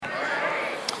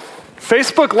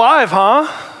Facebook Live, huh?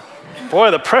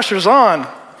 Boy, the pressure's on.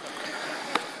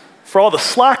 For all the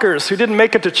slackers who didn't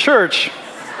make it to church.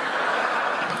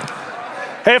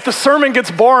 Hey, if the sermon gets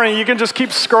boring, you can just keep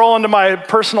scrolling to my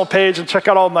personal page and check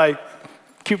out all my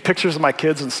cute pictures of my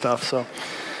kids and stuff, so.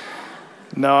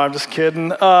 No, I'm just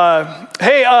kidding.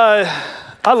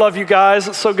 I love you guys.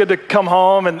 It's so good to come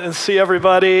home and see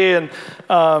everybody. And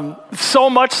so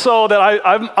much so that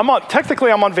I'm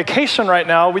on vacation right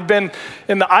now. We've been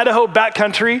in the Idaho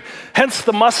backcountry, hence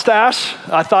the mustache.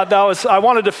 I thought I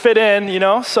wanted to fit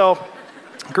in, so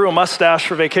grew a mustache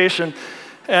for vacation.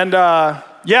 And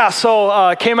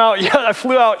came out, I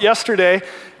flew out yesterday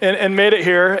and made it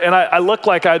here, and I looked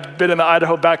like I'd been in the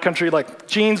Idaho backcountry, like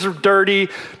jeans are dirty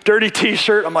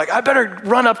t-shirt. I'm like, I better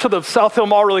run up to the South Hill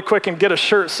Mall really quick and get a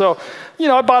shirt. So,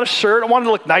 I bought a shirt. I wanted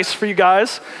to look nice for you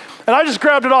guys. And I just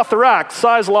grabbed it off the rack,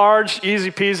 size large, easy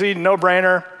peasy, no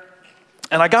brainer.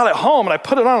 And I got it home and I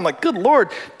put it on. I'm like, good Lord,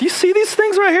 do you see these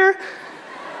things right here?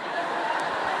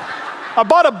 I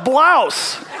bought a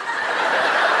blouse.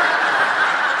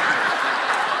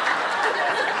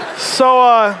 So,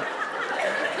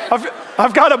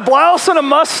 I've got a blouse and a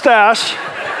mustache.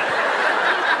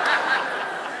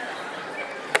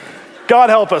 God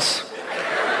help us.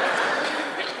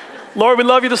 Lord, we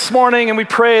love you this morning, and we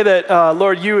pray that,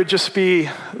 Lord, you would just be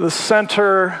the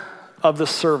center of the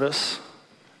service.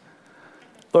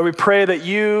 Lord, we pray that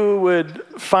you would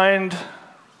find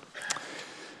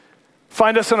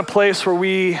us in a place where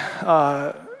we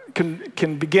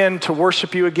can begin to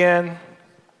worship you again.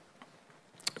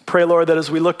 Pray, Lord, that as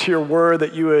we look to your word,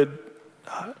 that you would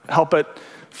help it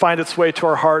find its way to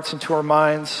our hearts and to our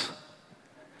minds.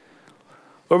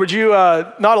 Lord, would you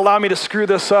not allow me to screw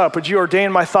this up? Would you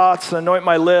ordain my thoughts and anoint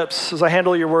my lips as I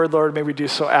handle your word, Lord? May we do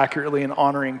so accurately and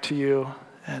honoring to you.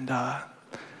 And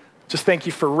just thank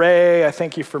you for Ray. I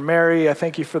thank you for Mary. I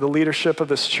thank you for the leadership of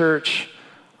this church.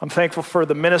 I'm thankful for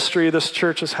the ministry this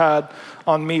church has had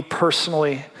on me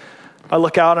personally. I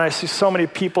look out and I see so many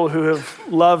people who have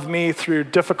loved me through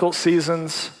difficult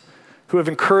seasons, who have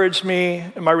encouraged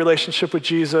me in my relationship with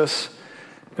Jesus.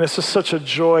 And it's just such a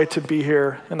joy to be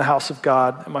here in the house of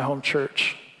God in my home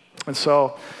church. And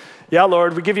so,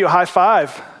 Lord, we give you a high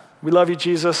five. We love you,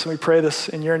 Jesus, and we pray this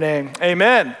in your name.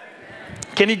 Amen.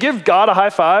 Can you give God a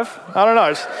high five? I don't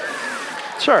know.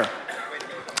 Sure.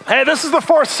 Hey, this is the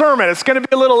fourth sermon. It's going to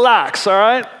be a little lax, all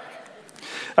right?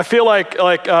 I feel like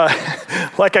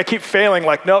I keep failing,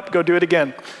 nope, go do it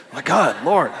again. I'm like, God,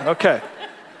 Lord, okay.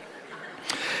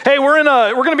 Hey, we're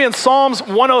going to be in Psalms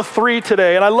 103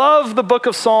 today, and I love the book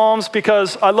of Psalms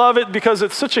because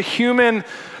it's such a human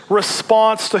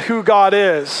response to who God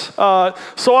is.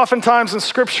 So oftentimes in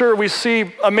Scripture, we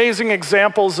see amazing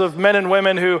examples of men and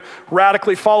women who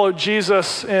radically followed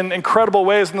Jesus in incredible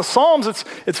ways. In the Psalms,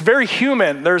 it's very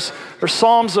human. There's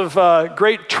Psalms of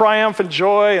great triumph and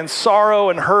joy and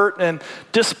sorrow and hurt and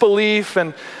disbelief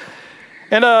and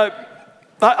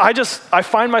I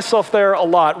find myself there a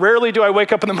lot. Rarely do I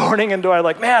wake up in the morning and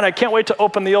I can't wait to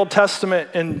open the Old Testament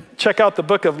and check out the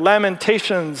book of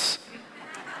Lamentations.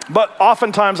 But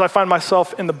oftentimes I find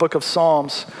myself in the book of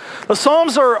Psalms. The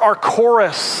Psalms are our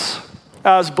chorus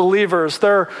as believers.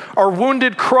 They're our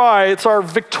wounded cry. It's our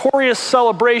victorious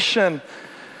celebration.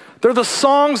 They're the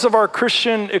songs of our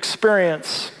Christian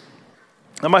experience.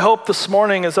 And my hope this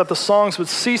morning is that the songs would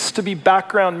cease to be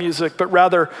background music, but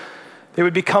rather they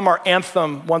would become our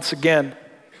anthem once again.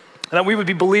 And that we would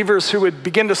be believers who would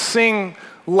begin to sing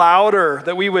louder,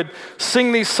 that we would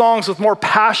sing these songs with more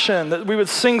passion, that we would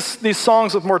sing these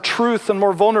songs with more truth and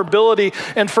more vulnerability.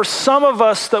 And for some of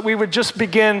us, that we would just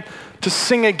begin to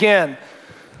sing again.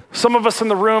 Some of us in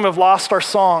the room have lost our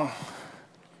song.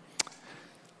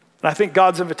 And I think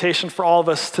God's invitation for all of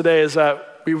us today is that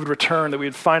we would return, that we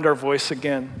would find our voice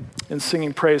again in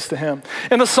singing praise to him.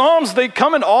 And the Psalms, they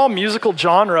come in all musical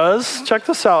genres. Check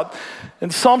this out.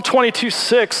 In Psalm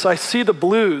 22:6, I see the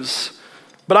blues,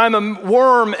 but I'm a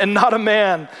worm and not a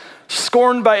man,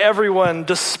 scorned by everyone,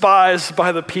 despised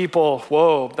by the people.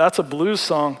 Whoa, that's a blues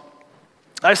song.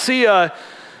 I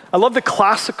love the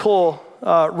classical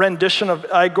rendition of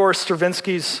Igor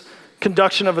Stravinsky's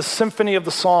conduction of a symphony of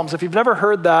the Psalms. If you've never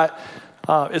heard that,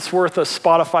 it's worth a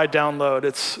Spotify download.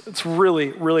 It's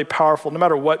really, really powerful, no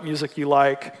matter what music you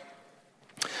like.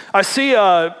 I see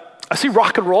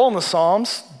rock and roll in the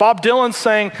Psalms. Bob Dylan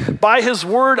saying, "By his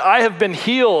word I have been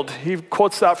healed." He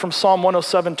quotes that from Psalm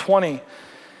 107:20.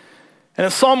 And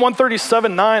in Psalm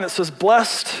 137:9 it says,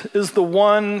 "Blessed is the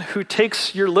one who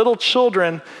takes your little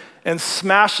children and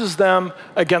smashes them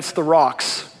against the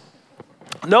rocks."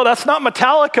 No, that's not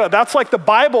Metallica. That's like the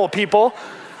Bible, people.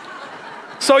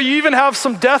 So you even have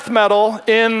some death metal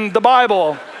in the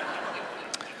Bible.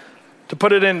 To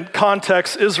put it in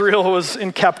context, Israel was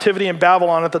in captivity in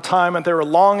Babylon at the time, and they were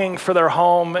longing for their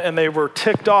home, and they were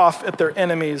ticked off at their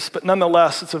enemies. But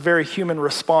nonetheless, it's a very human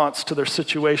response to their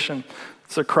situation.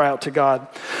 It's a cry out to God.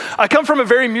 I come from a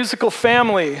very musical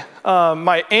family.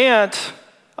 My aunt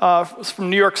was from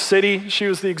New York City. She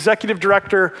was the executive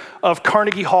director of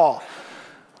Carnegie Hall,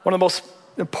 one of the most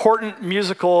important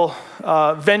musical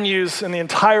venues in the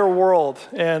entire world.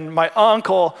 And my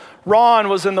uncle, Ron,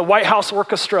 was in the White House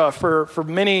Orchestra for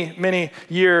many, many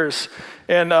years.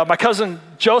 And my cousin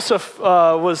Joseph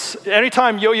was,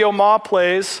 anytime Yo-Yo Ma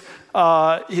plays,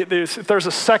 if there's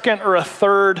a second or a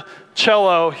third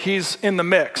cello, he's in the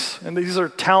mix. And these are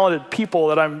talented people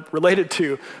that I'm related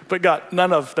to, but got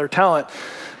none of their talent.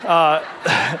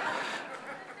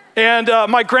 And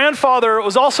my grandfather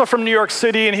was also from New York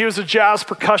City, and he was a jazz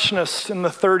percussionist in the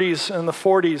 30s and the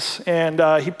 40s.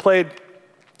 And he played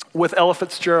with Ella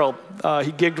Fitzgerald.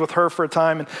 He gigged with her for a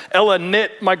time. And Ella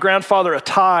knit my grandfather a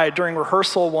tie during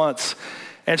rehearsal once,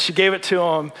 and she gave it to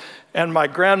him, and my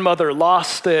grandmother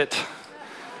lost it.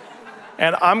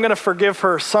 And I'm going to forgive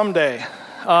her someday.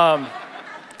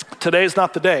 Today's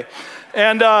not the day.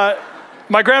 And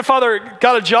my grandfather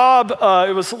got a job.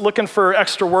 It was looking for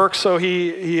extra work, so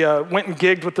he went and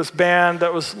gigged with this band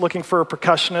that was looking for a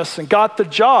percussionist and got the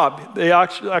job. They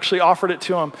actually offered it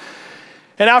to him.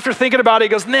 And after thinking about it, he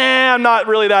goes, nah, I'm not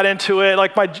really that into it.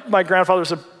 Like my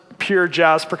grandfather's a pure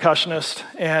jazz percussionist.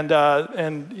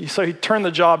 And so he turned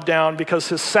the job down because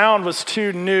his sound was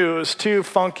too new, it was too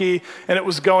funky, and it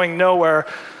was going nowhere.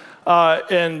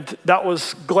 And that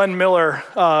was Glenn Miller,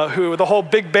 who the whole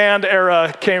big band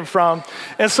era came from.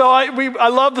 And so I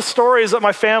love the stories that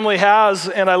my family has,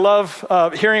 and I love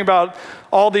hearing about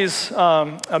all these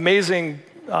amazing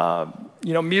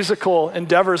musical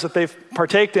endeavors that they've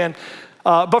partaked in.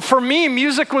 But for me,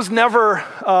 music was never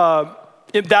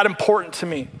that important to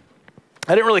me.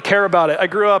 I didn't really care about it. I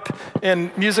grew up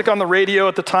in music on the radio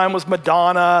at the time was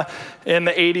Madonna in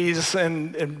the 80s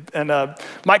and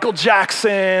Michael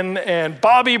Jackson and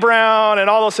Bobby Brown and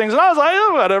all those things. And I was like,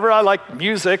 oh, whatever, I like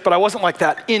music, but I wasn't like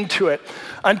that into it.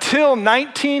 Until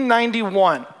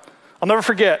 1991, I'll never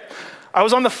forget, I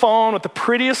was on the phone with the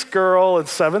prettiest girl in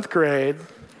 7th grade,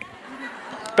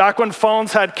 back when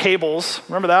phones had cables,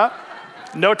 remember that?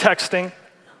 No texting.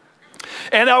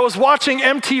 And I was watching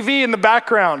MTV in the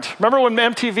background. Remember when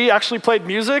MTV actually played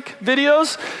music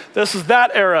videos? This is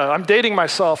that era. I'm dating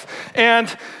myself.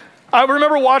 And I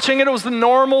remember watching it. It was the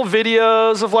normal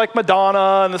videos of like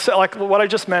Madonna and like what I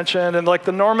just mentioned, and like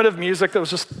the normative music that was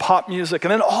just pop music.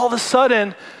 And then all of a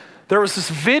sudden, there was this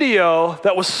video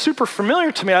that was super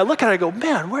familiar to me. I look at it, I go,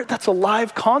 man, that's a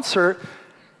live concert.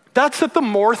 That's at the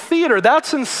Moore Theater.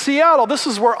 That's in Seattle. This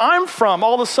is where I'm from.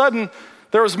 All of a sudden,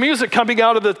 there was music coming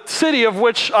out of the city of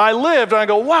which I lived. And I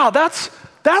go, wow, that's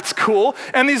cool.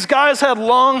 And these guys had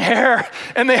long hair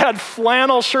and they had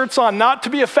flannel shirts on, not to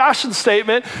be a fashion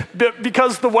statement, but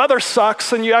because the weather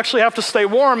sucks and you actually have to stay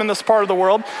warm in this part of the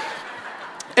world.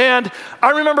 And I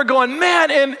remember going, man,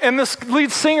 and this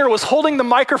lead singer was holding the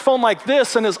microphone like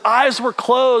this, and his eyes were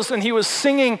closed, and he was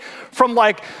singing from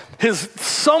like his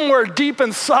somewhere deep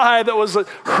inside that was a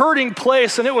hurting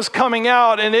place, and it was coming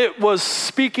out, and it was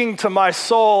speaking to my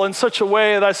soul in such a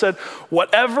way that I said,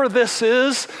 whatever this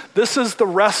is the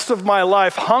rest of my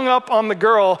life. Hung up on the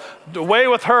girl, away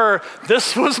with her,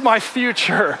 this was my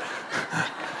future.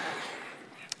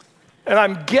 And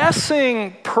I'm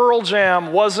guessing Pearl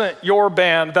Jam wasn't your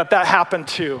band that happened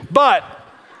to, but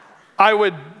I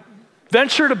would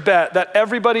venture to bet that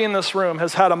everybody in this room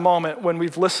has had a moment when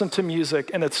we've listened to music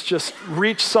and it's just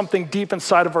reached something deep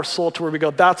inside of our soul to where we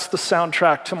go, that's the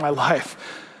soundtrack to my life.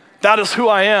 That is who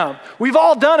I am. We've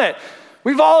all done it.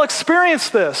 We've all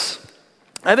experienced this.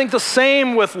 I think the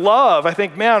same with love. I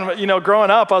think, man, growing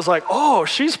up, I was like, oh,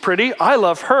 she's pretty. I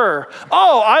love her.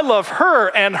 Oh, I love her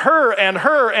and her and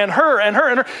her and her and her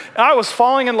and her. And I was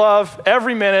falling in love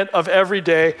every minute of every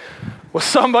day with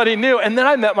somebody new. And then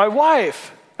I met my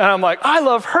wife. And I'm like, I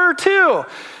love her too.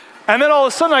 And then all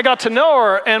of a sudden I got to know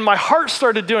her and my heart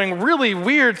started doing really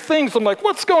weird things. I'm like,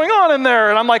 what's going on in there?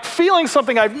 And I'm like feeling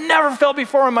something I've never felt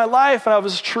before in my life. And I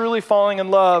was truly falling in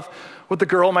love with the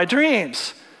girl of my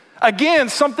dreams. Again,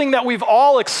 something that we've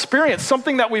all experienced,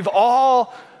 something that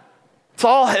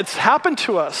it's happened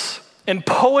to us in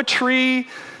poetry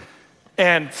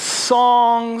and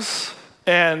songs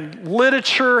and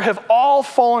literature have all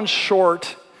fallen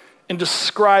short in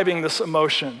describing this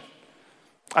emotion.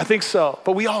 I think so,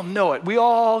 but we all know it. We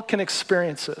all can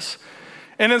experience this.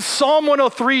 And in Psalm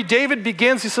 103, David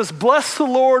begins, he says, bless the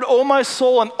Lord, O my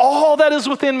soul, and all that is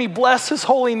within me, bless his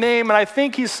holy name. And I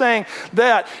think he's saying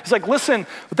that. He's like, listen,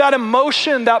 that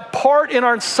emotion, that part in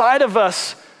our inside of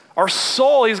us, our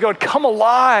soul, he's going, come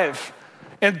alive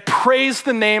and praise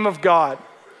the name of God.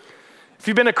 If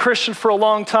you've been a Christian for a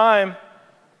long time,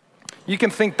 you can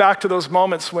think back to those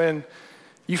moments when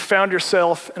you found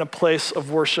yourself in a place of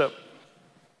worship.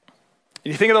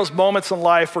 And you think of those moments in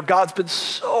life where God's been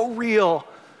so real.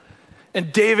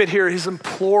 And David here, he's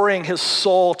imploring his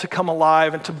soul to come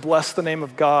alive and to bless the name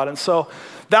of God. And so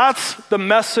that's the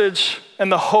message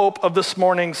and the hope of this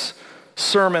morning's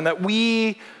sermon, that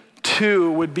we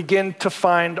too would begin to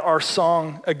find our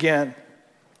song again.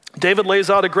 David lays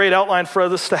out a great outline for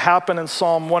this to happen in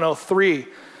Psalm 103.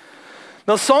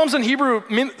 Now, Psalms in Hebrew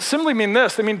simply mean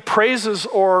this. They mean praises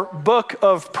or book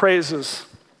of praises.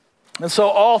 And so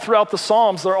all throughout the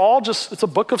Psalms, they're all just, it's a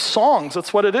book of songs.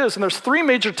 That's what it is. And there's three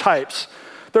major types.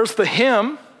 There's the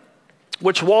hymn,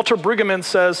 which Walter Brueggemann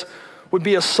says would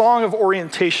be a song of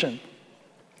orientation,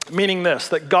 meaning this,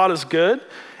 that God is good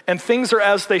and things are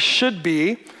as they should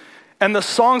be. And the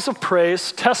songs of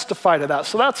praise testify to that.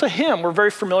 So that's a hymn. We're very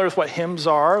familiar with what hymns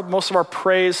are. Most of our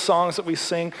praise songs that we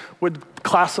sing would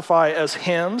classify as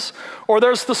hymns. Or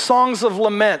there's the songs of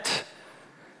lament,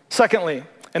 secondly.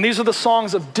 And these are the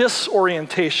songs of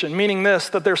disorientation, meaning this,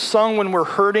 that they're sung when we're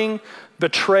hurting,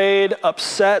 betrayed,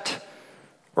 upset,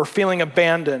 or feeling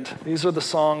abandoned. These are the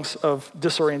songs of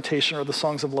disorientation or the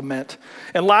songs of lament.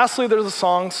 And lastly, there's the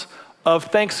songs of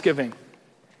thanksgiving.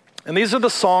 And these are the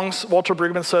songs, Walter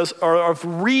Brueggemann says, are of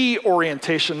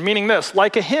reorientation, meaning this,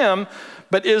 like a hymn,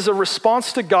 but is a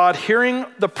response to God hearing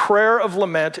the prayer of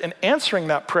lament and answering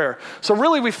that prayer. So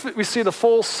really we see the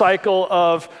full cycle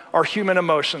of our human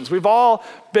emotions. We've all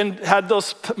had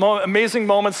those amazing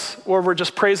moments where we're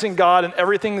just praising God and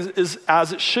everything is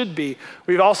as it should be.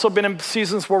 We've also been in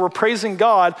seasons where we're praising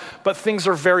God, but things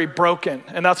are very broken.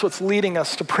 And that's what's leading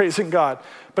us to praising God.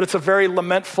 But it's a very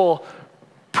lamentful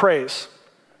praise.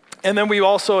 And then we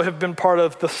also have been part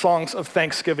of the songs of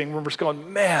thanksgiving. We're just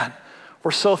going, man, we're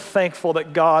so thankful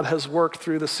that God has worked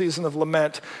through the season of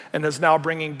lament and is now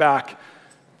bringing back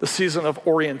the season of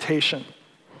orientation.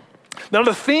 Now,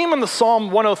 the theme in the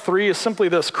Psalm 103 is simply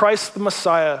this, Christ the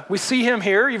Messiah. We see him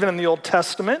here, even in the Old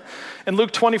Testament. In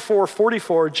Luke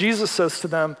 24:44, Jesus says to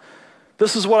them,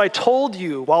 this is what I told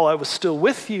you while I was still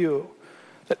with you,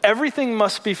 that everything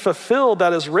must be fulfilled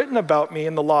that is written about me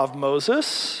in the law of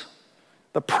Moses,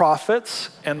 the prophets,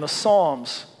 and the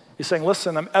Psalms. He's saying,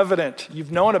 listen, I'm evident.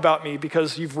 You've known about me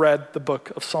because you've read the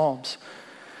book of Psalms.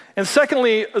 And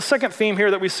secondly, the second theme here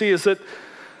that we see is that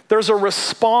there's a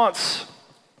response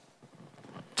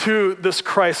to this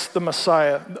Christ the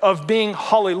Messiah of being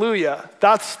hallelujah.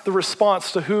 That's the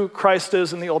response to who Christ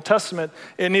is in the Old Testament.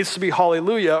 It needs to be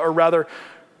hallelujah, or rather,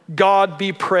 God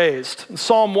be praised. In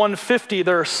Psalm 150,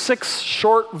 there are 6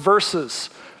 short verses,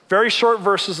 very short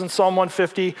verses in Psalm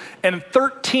 150, and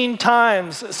 13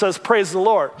 times it says, praise the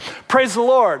Lord, praise the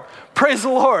Lord, praise the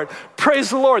Lord, praise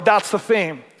the Lord. That's the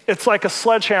theme. It's like a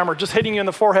sledgehammer just hitting you in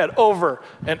the forehead over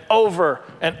and over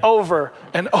and over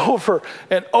and over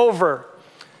and over.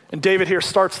 And David here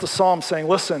starts the psalm saying,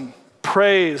 listen,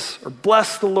 praise or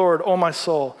bless the Lord, O my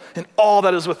soul, and all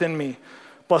that is within me.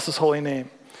 Bless his holy name.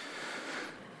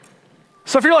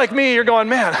 So if you're like me, you're going,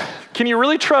 man, can you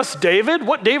really trust David?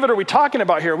 What David are we talking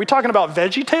about here? Are we talking about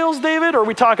VeggieTales David, or are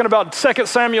we talking about 2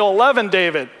 Samuel 11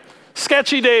 David?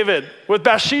 Sketchy David with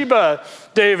Bathsheba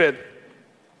David.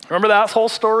 Remember that whole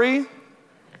story?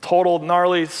 Total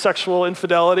gnarly sexual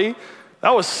infidelity.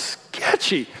 That was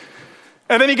sketchy.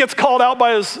 And then he gets called out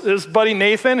by his buddy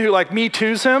Nathan, who like Me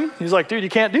Too's him. He's like, dude, you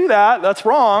can't do that. That's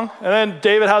wrong. And then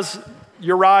David has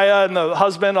Uriah and the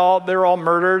husband, they're all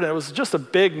murdered, and it was just a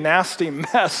big, nasty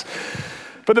mess.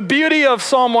 But the beauty of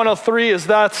Psalm 103 is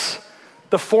that's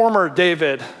the former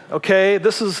David, okay?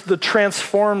 This is the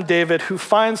transformed David who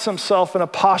finds himself in a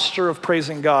posture of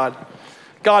praising God.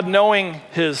 God knowing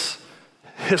his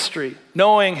history,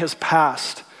 knowing his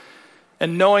past,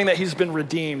 and knowing that he's been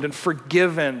redeemed and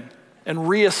forgiven and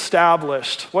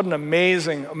reestablished. What an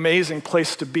amazing, amazing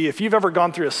place to be. If you've ever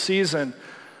gone through a season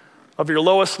of your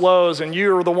lowest lows, and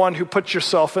you're the one who put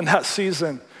yourself in that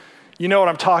season, you know what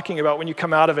I'm talking about when you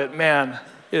come out of it. Man,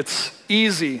 it's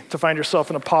easy to find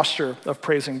yourself in a posture of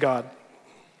praising God.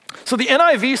 So the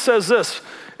NIV says this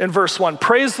in verse 1,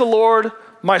 praise the Lord,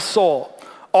 my soul.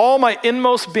 All my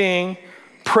inmost being,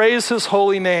 praise his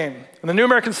holy name. And the New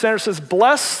American Standard says,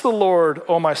 bless the Lord,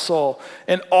 O my soul,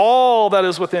 and all that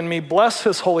is within me, bless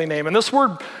his holy name. And this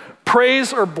word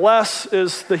Praise or bless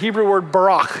is the Hebrew word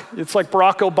barak. It's like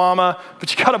Barack Obama,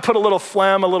 but you got to put a little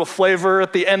phlegm, a little flavor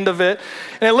at the end of it.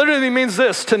 And it literally means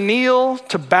this: to kneel,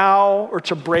 to bow, or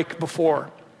to break before.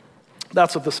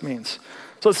 That's what this means.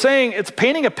 So it's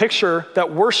painting a picture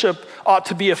that worship ought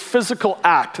to be a physical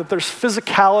act, that there's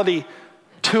physicality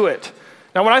to it.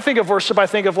 Now, when I think of worship, I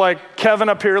think of like Kevin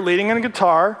up here leading a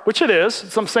guitar, which it is.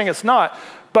 So I'm saying it's not.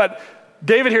 But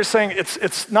David here is saying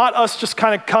it's not us just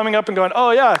kind of coming up and going,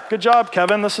 oh yeah, good job,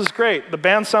 Kevin, this is great. The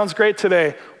band sounds great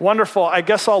today. Wonderful, I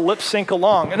guess I'll lip sync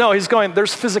along. No, he's going,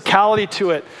 there's physicality to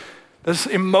it. There's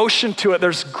emotion to it.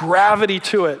 There's gravity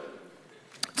to it.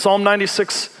 Psalm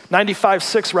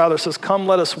 95:6 says, come,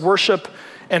 let us worship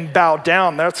and bow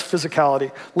down. That's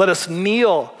physicality. Let us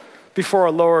kneel before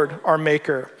our Lord, our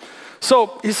Maker.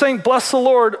 So he's saying, bless the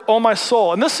Lord, O my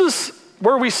soul. And this is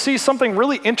where we see something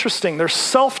really interesting. There's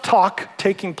self-talk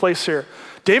taking place here.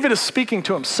 David is speaking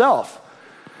to himself.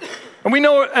 And we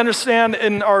understand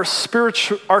in our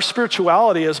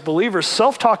spirituality as believers,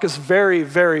 self-talk is very,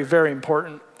 very, very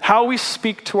important. How we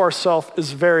speak to ourselves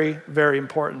is very, very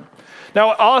important.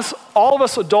 Now, all of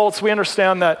us adults, we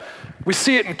understand that we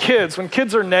see it in kids. When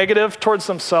kids are negative towards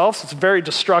themselves, it's a very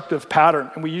destructive pattern,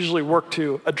 and we usually work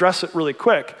to address it really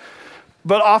quick.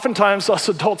 But oftentimes, us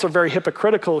adults are very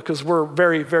hypocritical because we're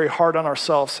very, very hard on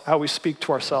ourselves, how we speak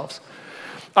to ourselves.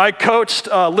 I coached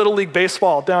Little League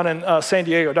Baseball down in San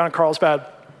Diego, down in Carlsbad.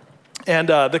 And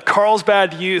the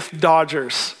Carlsbad Youth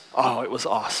Dodgers, oh, it was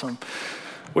awesome.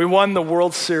 We won the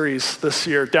World Series this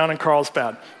year down in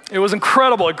Carlsbad. It was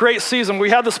incredible, a great season. We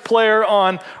had this player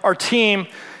on our team,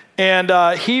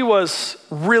 and he was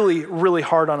really, really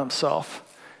hard on himself.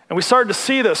 And we started to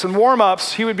see this. In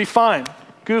warm-ups, he would be fine,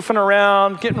 goofing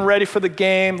around, getting ready for the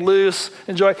game, loose,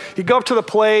 enjoy. He'd go up to the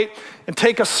plate and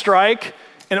take a strike,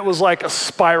 and it was like a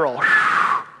spiral.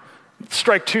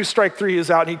 Strike 2, strike 3 is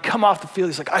out, and he'd come off the field.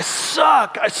 He's like, I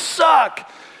suck.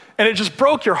 And it just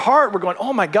broke your heart. We're going,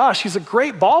 oh my gosh, he's a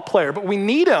great ball player, but we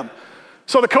need him.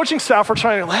 So the coaching staff were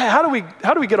trying to, hey, how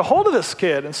do we get a hold of this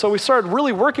kid? And so we started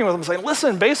really working with him, saying,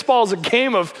 listen, baseball is a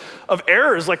game of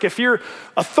errors. Like if you're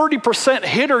a 30%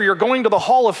 hitter, you're going to the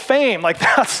Hall of Fame. Like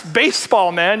that's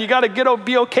baseball, man. You got to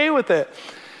be okay with it.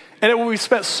 And we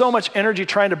spent so much energy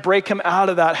trying to break him out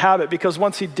of that habit, because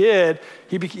once he did,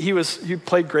 he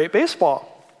played great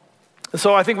baseball. And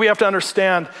so I think we have to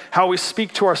understand how we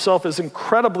speak to ourselves is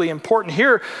incredibly important.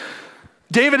 Here,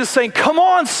 David is saying, come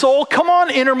on, soul, come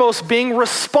on, innermost being,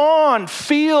 respond,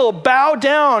 feel, bow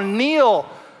down, kneel.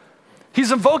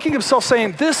 He's invoking himself,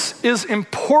 saying, this is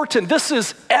important. This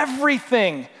is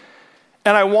everything.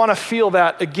 And I want to feel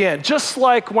that again. Just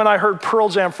like when I heard Pearl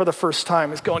Jam for the first time,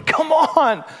 he's going, come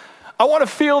on, I want to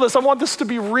feel this. I want this to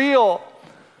be real.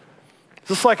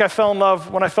 Just like when I fell in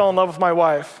love with my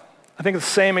wife. I think it's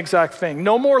the same exact thing.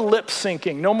 No more lip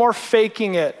syncing, no more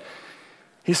faking it.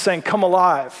 He's saying, come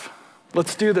alive.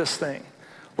 Let's do this thing.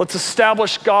 Let's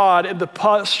establish God in the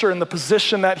posture and the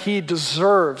position that he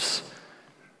deserves.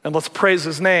 And let's praise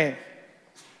his name.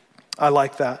 I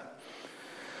like that.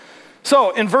 So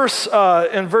in verse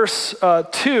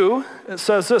 2, it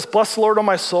says this, bless the Lord, O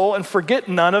my soul, and forget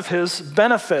none of his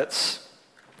benefits.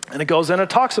 And it goes in and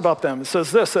talks about them. It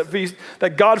says this,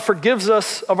 that God forgives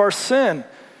us of our sin.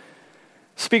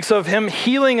 Speaks of him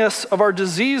healing us of our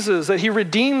diseases, that he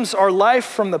redeems our life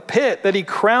from the pit, that he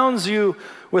crowns you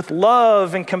with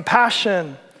love and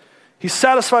compassion. He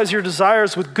satisfies your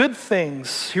desires with good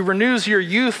things. He renews your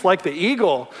youth like the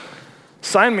eagle.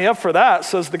 Sign me up for that,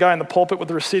 says the guy in the pulpit with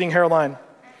the receding hairline.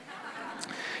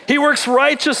 He works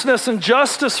righteousness and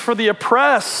justice for the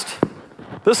oppressed.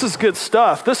 This is good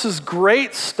stuff. This is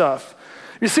great stuff.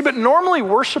 You see, but normally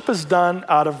worship is done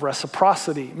out of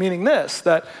reciprocity, meaning this,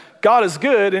 that God is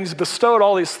good and he's bestowed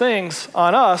all these things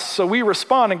on us, so we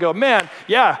respond and go, man,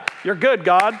 yeah, you're good,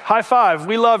 God. High five,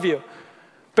 we love you.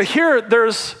 But here,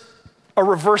 there's a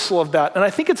reversal of that, and I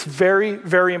think it's very,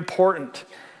 very important.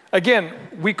 Again,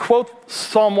 we quote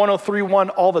Psalm 103:1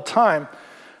 all the time,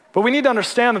 but we need to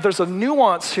understand that there's a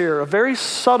nuance here, a very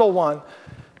subtle one,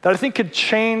 that I think could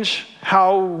change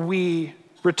how we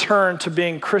return to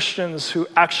being Christians who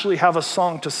actually have a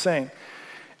song to sing.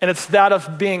 And it's that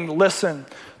of being, listen,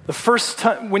 the first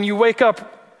time, when you wake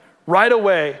up, right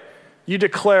away, you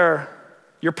declare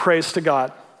your praise to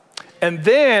God. And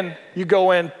then you go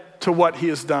into what he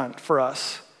has done for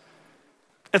us.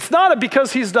 It's not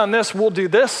because he's done this, we'll do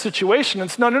this situation.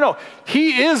 It's no.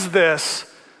 He is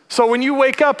this. So when you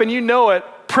wake up and you know it,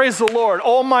 praise the Lord.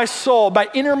 Oh, my soul, my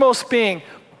innermost being,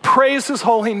 praise his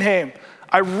holy name.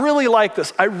 I really like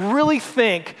this. I really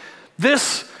think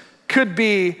this could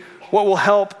be what will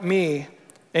help me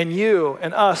and you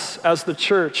and us as the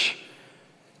church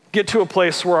get to a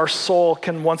place where our soul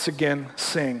can once again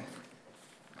sing.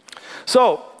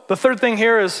 So the third thing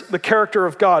here is the character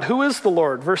of God. Who is the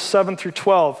Lord? Verse 7 through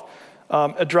 12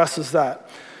 addresses that.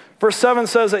 Verse 7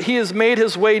 says that he has made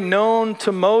his way known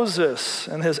to Moses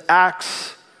and his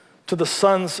acts to the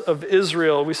sons of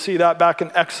Israel. We see that back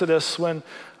in Exodus when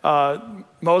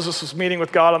Moses was meeting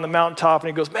with God on the mountaintop, and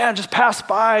he goes, man, just pass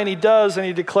by, and he does, and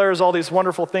he declares all these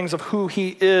wonderful things of who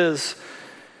he is.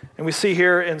 And we see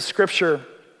here in Scripture,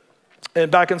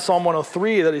 and back in Psalm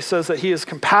 103, that he says that he is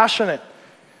compassionate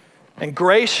and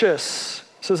gracious.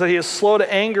 It says that he is slow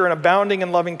to anger and abounding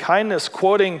in loving kindness,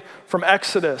 quoting from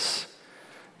Exodus.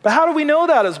 But how do we know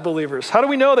that as believers? How do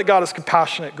we know that God is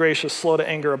compassionate, gracious, slow to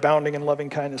anger, abounding in loving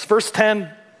kindness? Verse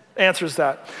 10 answers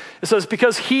that. It says,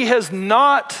 because he has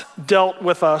not dealt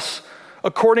with us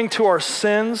according to our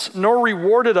sins, nor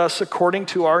rewarded us according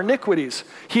to our iniquities.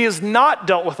 He has not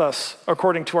dealt with us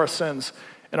according to our sins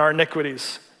and our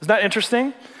iniquities. Isn't that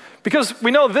interesting? Because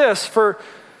we know this, for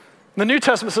the New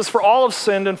Testament says, for all have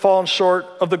sinned and fallen short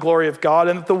of the glory of God,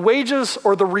 and the wages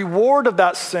or the reward of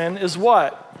that sin is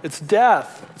what? It's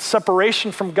death. It's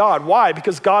separation from God. Why?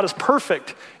 Because God is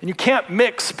perfect, and you can't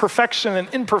mix perfection and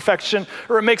imperfection,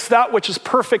 or it makes that which is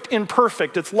perfect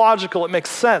imperfect. It's logical. It makes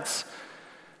sense.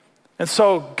 And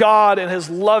so God, in his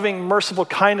loving, merciful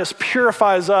kindness,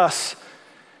 purifies us,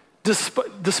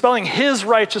 dispelling his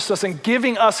righteousness and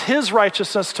giving us his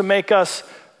righteousness to make us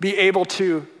be able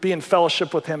to be in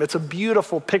fellowship with him. It's a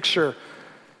beautiful picture,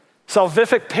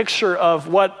 salvific picture of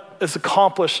what is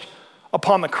accomplished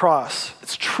upon the cross.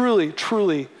 It's truly,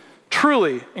 truly,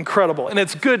 truly incredible. And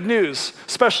it's good news,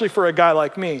 especially for a guy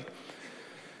like me.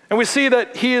 And we see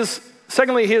that he is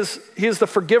the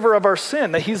forgiver of our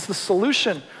sin, that he's the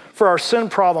solution for our sin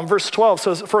problem. Verse 12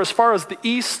 says, for as far as the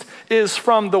east is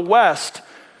from the west,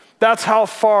 that's how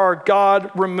far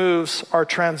God removes our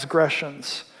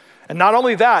transgressions. And not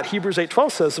only that, Hebrews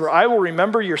 8:12 says, I will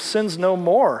remember your sins no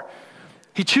more.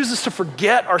 He chooses to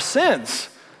forget our sins.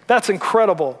 That's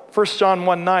incredible. 1 John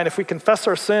 1:9, if we confess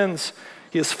our sins,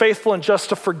 he is faithful and just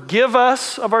to forgive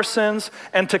us of our sins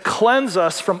and to cleanse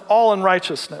us from all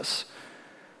unrighteousness.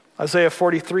 Isaiah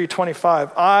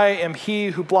 43:25, I am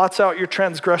he who blots out your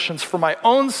transgressions for my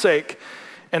own sake,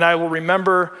 and I will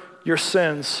remember your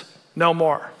sins no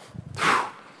more. Whew.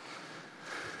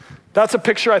 That's a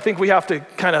picture I think we have to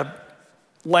kind of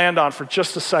land on for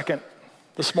just a second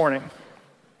this morning.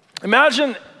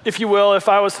 Imagine, if you will, if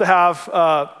I was to have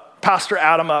Pastor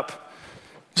Adam up.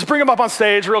 Just bring him up on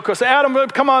stage real quick. Say, Adam,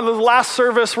 come on, the last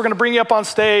service, we're going to bring you up on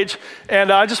stage.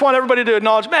 And I just want everybody to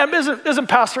acknowledge, man, isn't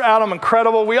Pastor Adam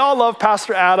incredible? We all love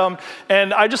Pastor Adam.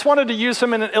 And I just wanted to use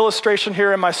him in an illustration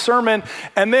here in my sermon.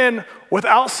 And then,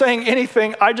 without saying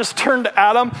anything, I just turned to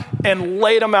Adam and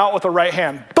laid him out with a right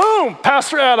hand. Boom!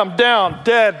 Pastor Adam down,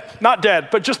 dead. Not dead,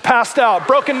 but just passed out.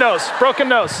 Broken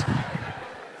nose.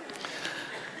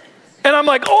 And I'm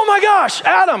like, oh my gosh,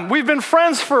 Adam, we've been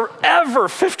friends forever,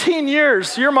 15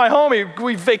 years. You're my homie.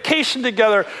 We vacationed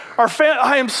together.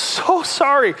 I am so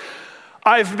sorry.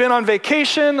 I've been on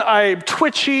vacation. I'm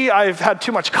twitchy. I've had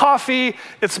too much coffee.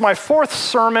 It's my fourth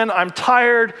sermon. I'm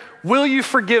tired. Will you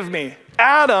forgive me?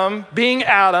 Adam, being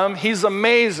Adam, he's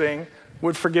amazing,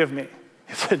 would forgive me.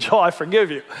 He said, Joel, I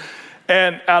forgive you.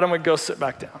 And Adam would go sit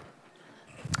back down.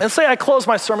 And say I close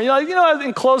my sermon.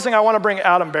 In closing, I want to bring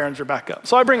Adam Berenger back up.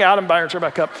 So I bring Adam Berenger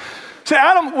back up. So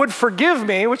Adam would forgive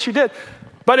me, which he did.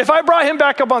 But if I brought him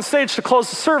back up on stage to close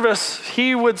the service,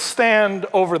 he would stand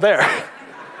over there,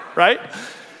 right?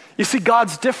 You see,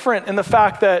 God's different in the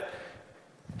fact that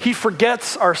he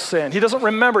forgets our sin. He doesn't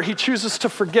remember. He chooses to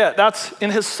forget. That's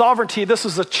in his sovereignty. This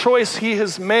is a choice he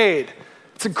has made.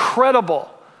 It's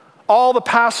incredible. All the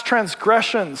past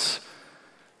transgressions.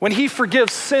 When he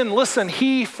forgives sin, listen,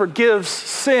 he forgives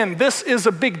sin. This is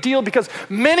a big deal because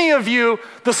many of you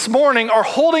this morning are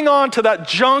holding on to that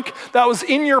junk that was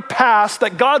in your past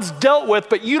that God's dealt with,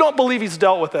 but you don't believe he's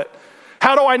dealt with it.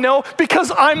 How do I know?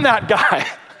 Because I'm that guy.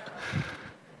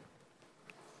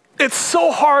 It's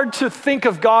so hard to think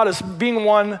of God as being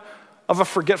one of a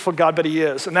forgetful God, but he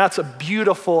is. And that's a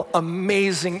beautiful,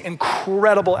 amazing,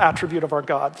 incredible attribute of our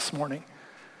God this morning.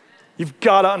 You've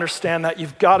got to understand that.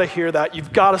 You've got to hear that.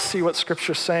 You've got to see what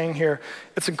Scripture's saying here.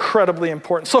 It's incredibly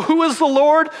important. So who is the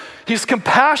Lord? He's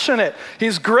compassionate.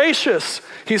 He's gracious.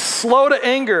 He's slow to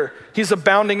anger. He's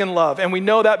abounding in love. And we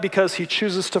know that because he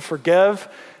chooses to forgive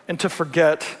and to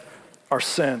forget our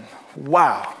sin.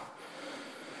 Wow.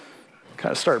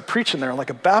 Kind of started preaching there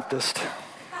like a Baptist.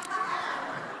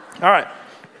 All right.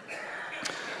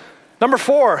 Number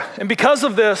 4, and because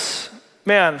of this,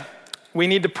 man, we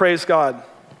need to praise God.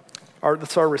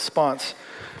 That's our response.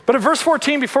 But in verse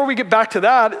 14, before we get back to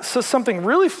that, it says something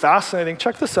really fascinating.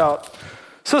 Check this out.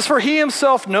 It says, for he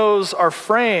himself knows our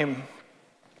frame.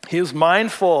 He is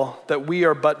mindful that we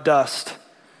are but dust.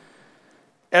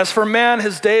 As for man,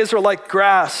 his days are like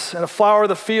grass and a flower of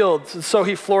the fields, and so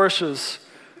he flourishes.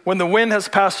 When the wind has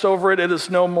passed over it, it is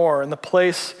no more, and the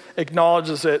place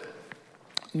acknowledges it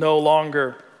no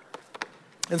longer.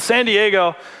 In San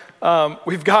Diego,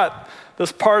 we've got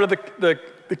this part of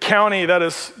the county that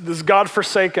is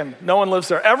God-forsaken. No one lives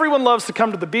there. Everyone loves to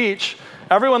come to the beach.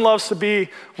 Everyone loves to be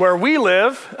where we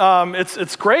live.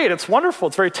 It's great. It's wonderful.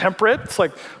 It's very temperate. It's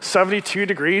like 72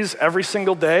 degrees every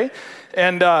single day.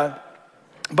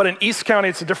 But in East County,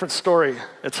 it's a different story.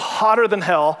 It's hotter than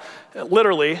hell,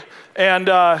 literally. And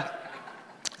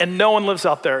no one lives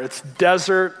out there. It's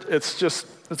desert.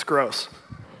 It's gross.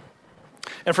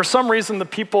 And for some reason, the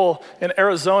people in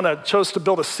Arizona chose to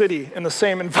build a city in the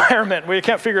same environment. We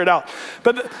can't figure it out.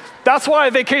 But that's why I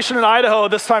vacation in Idaho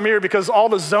this time of year, because all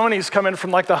the zonies come in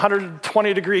from like the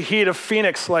 120-degree heat of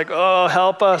Phoenix, like, oh,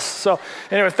 help us. So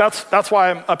anyway, that's why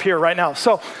I'm up here right now.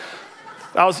 So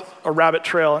that was a rabbit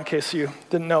trail in case you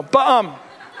didn't know. But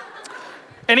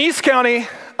in East County,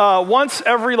 once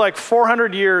every like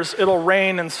 400 years, it'll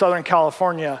rain in Southern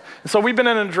California. And so we've been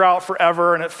in a drought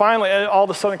forever, and finally, all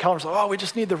the Southern Californians are like, oh, we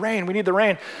just need the rain. We need the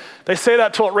rain. They say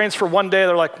that till it rains for one day.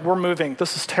 They're like, we're moving.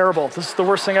 This is terrible. This is the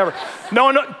worst thing ever.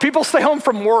 No, people stay home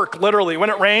from work, literally. When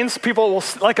it rains, people will,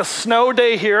 like a snow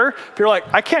day here, people are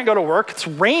like, I can't go to work. It's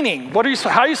raining. How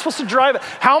are you supposed to drive it?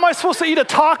 How am I supposed to eat a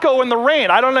taco in the rain?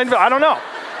 I don't know.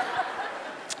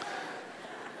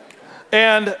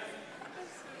 And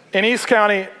in East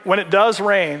County, when it does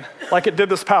rain, like it did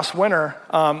this past winter,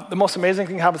 the most amazing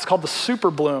thing happens. It's called the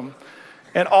super bloom.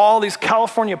 And all these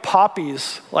California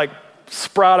poppies like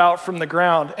sprout out from the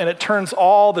ground, and it turns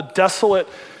all the desolate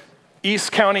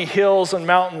East County hills and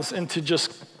mountains into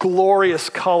just glorious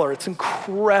color. It's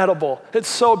incredible. It's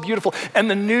so beautiful. And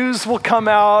the news will come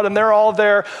out, and they're all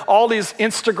there. All these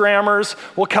Instagrammers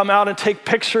will come out and take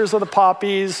pictures of the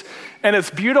poppies, and it's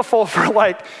beautiful for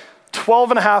like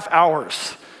 12 and a half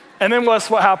hours. And then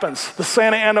what happens? The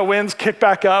Santa Ana winds kick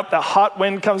back up, that hot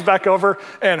wind comes back over,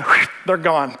 and whoosh, they're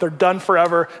gone. They're done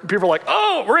forever. And people are like,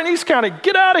 oh, we're in East County,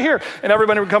 get out of here. And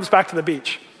everybody comes back to the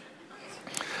beach.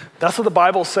 That's what the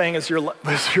Bible's saying is your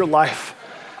life.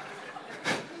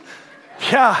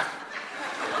 Yeah.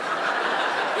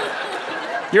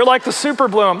 You're like the super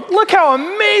bloom. Look how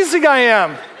amazing I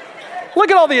am.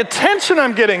 Look at all the attention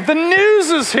I'm getting. The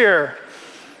news is here.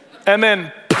 And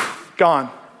then, poof, gone.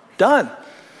 Done.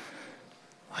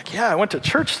 Like, yeah, I went to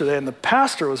church today and the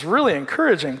pastor was really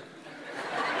encouraging.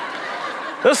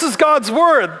 This is God's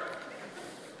word.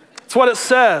 It's what it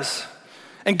says.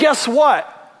 And guess what?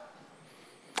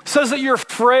 It says that you're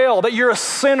frail, that you're a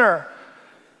sinner,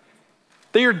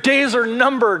 that your days are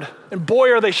numbered, and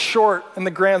boy, are they short in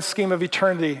the grand scheme of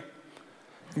eternity.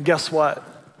 And guess what?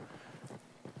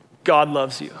 God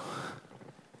loves you.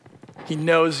 He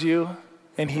knows you,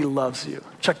 and he loves you.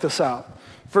 Check this out.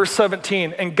 Verse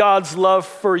 17, and God's love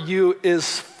for you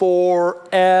is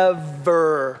forever.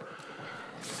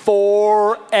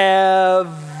 Forever.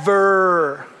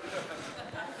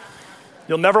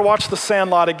 You'll never watch The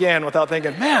Sandlot again without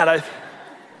thinking, man, I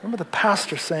remember the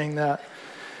pastor saying that.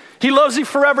 He loves you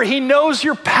forever. He knows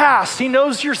your past. He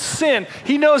knows your sin.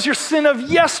 He knows your sin of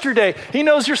yesterday. He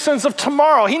knows your sins of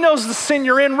tomorrow. He knows the sin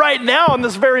you're in right now in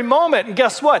this very moment. And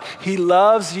guess what? He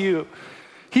loves you.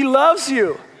 He loves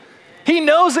you. He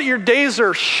knows that your days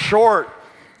are short.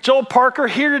 Joel Parker,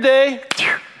 here today,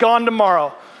 gone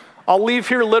tomorrow. I'll leave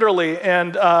here literally,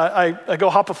 and I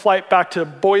go hop a flight back to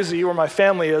Boise, where my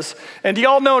family is. And do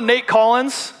y'all know Nate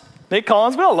Collins? Nate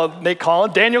Collins, we all love Nate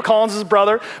Collins. Daniel Collins is his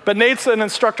brother, but Nate's an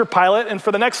instructor pilot, and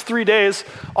for the next 3 days,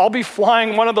 I'll be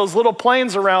flying one of those little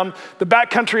planes around the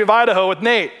backcountry of Idaho with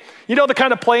Nate. You know the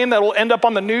kind of plane that will end up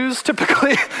on the news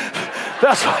typically?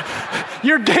 That's what,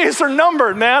 your days are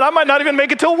numbered, man. I might not even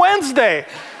make it till Wednesday.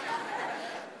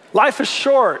 Life is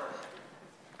short.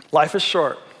 Life is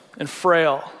short and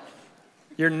frail.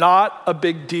 You're not a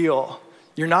big deal.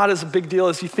 You're not as a big deal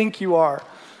as you think you are.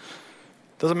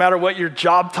 Doesn't matter what your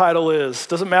job title is.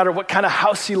 Doesn't matter what kind of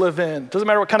house you live in. Doesn't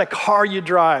matter what kind of car you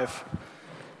drive.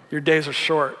 Your days are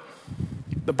short.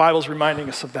 The Bible's reminding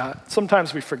us of that.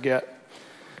 Sometimes we forget.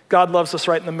 God loves us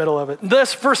right in the middle of it.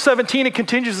 This, verse 17, it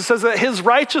continues. It says that his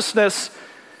righteousness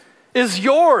is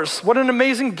yours. What an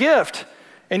amazing gift.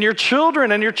 And your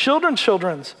children and your children's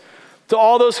children's. To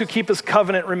all those who keep his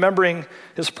covenant, remembering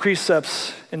his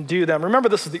precepts and do them. Remember,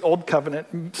 this is the old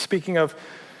covenant. Speaking of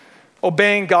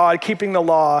obeying God, keeping the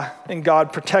law, and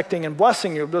God protecting and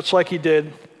blessing you, just like he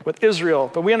did with Israel.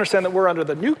 But we understand that we're under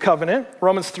the new covenant.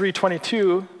 Romans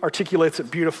 3:22 articulates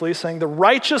it beautifully, saying the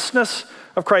righteousness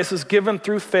of Christ is given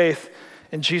through faith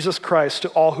in Jesus Christ to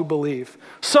all who believe.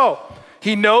 So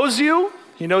he knows you.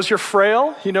 He knows you're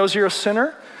frail. He knows you're a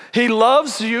sinner. He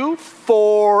loves you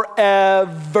forever.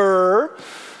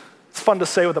 It's fun to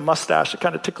say with a mustache. It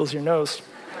kind of tickles your nose.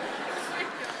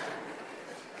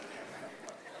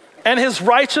 And his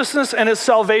righteousness and his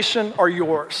salvation are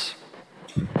yours.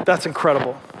 That's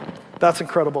incredible. That's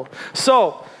incredible.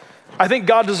 So I think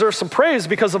God deserves some praise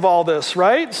because of all this,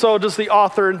 right? So does the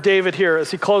author David here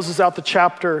as he closes out the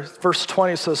chapter. Verse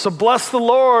 20 says, so bless the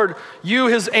Lord, you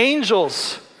his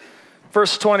angels.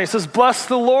 Verse 20 says, bless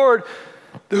the Lord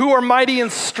who are mighty in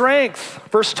strength.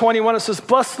 Verse 21, it says,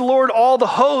 bless the Lord, all the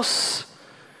hosts.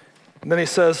 And then he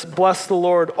says, bless the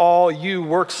Lord, all you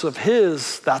works of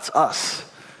his. That's us.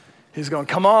 He's going,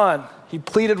 come on. He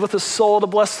pleaded with his soul to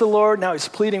bless the Lord. Now he's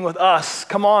pleading with us.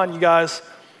 Come on, you guys.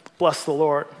 Bless the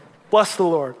Lord. Bless the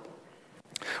Lord.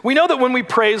 We know that when we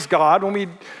praise God, when we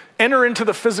enter into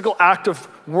the physical act of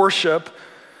worship,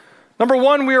 number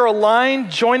one, we are aligned,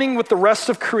 joining with the rest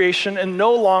of creation and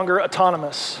no longer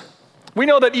autonomous. We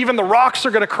know that even the rocks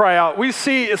are going to cry out. We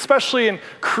see, especially in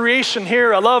creation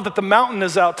here, I love that the mountain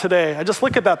is out today. I just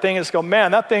look at that thing and just go,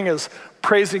 man, that thing is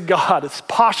praising God. Its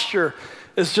posture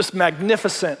is just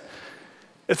magnificent.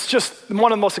 It's just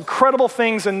one of the most incredible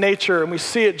things in nature, and we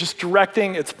see it just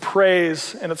directing its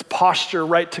praise and its posture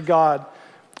right to God.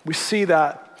 We see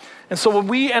that. And so when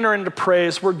we enter into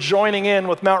praise, we're joining in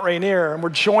with Mount Rainier, and we're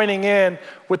joining in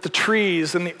with the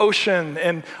trees and the ocean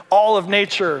and all of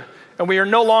nature. And we are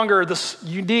no longer this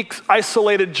unique,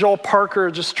 isolated Joel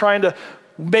Parker just trying to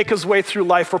make his way through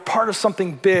life. We're part of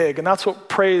something big, and that's what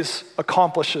praise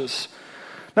accomplishes.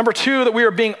 Number two, that we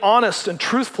are being honest and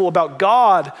truthful about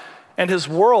God and his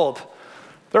world.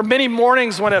 There are many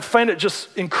mornings when I find it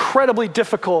just incredibly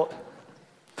difficult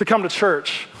to come to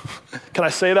church. Can I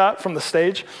say that from the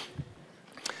stage?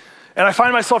 And I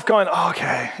find myself going, oh,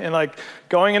 okay, and like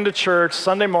going into church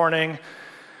Sunday morning,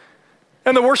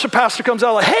 and the worship pastor comes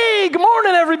out like, hey, good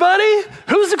morning, everybody.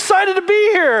 Who's excited to be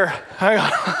here? I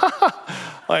go,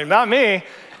 like, not me.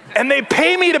 And they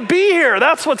pay me to be here.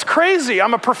 That's what's crazy.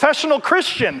 I'm a professional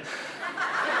Christian.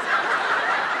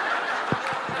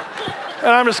 And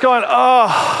I'm just going,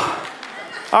 oh,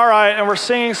 all right. And we're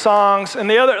singing songs. And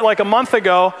the other, like a month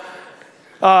ago,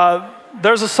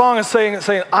 there's a song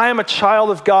saying, I am a child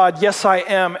of God. Yes, I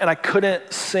am. And I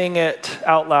couldn't sing it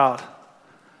out loud.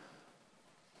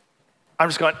 I'm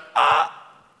just going,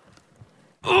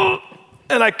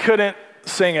 and I couldn't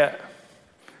sing it.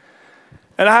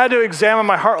 And I had to examine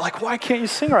my heart, like, why can't you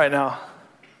sing right now?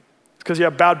 Because you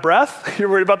have bad breath? You're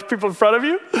worried about the people in front of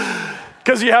you?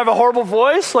 Because you have a horrible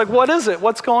voice? Like, what is it?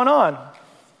 What's going on?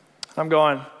 I'm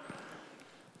going,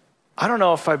 I don't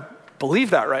know if I believe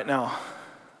that right now.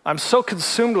 I'm so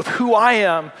consumed with who I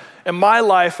am and my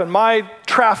life and my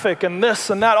traffic and this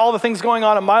and that, all the things going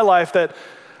on in my life that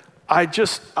I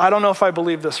don't know if I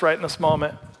believe this right in this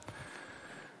moment.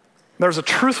 There's a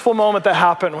truthful moment that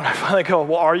happened when I finally go,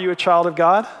 well, are you a child of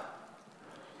God?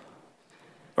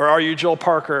 Or are you Joel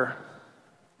Parker,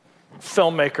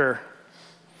 filmmaker,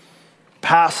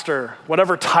 pastor,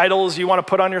 whatever titles you want to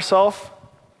put on yourself?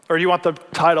 Or you want the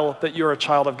title that you're a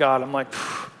child of God? I'm like,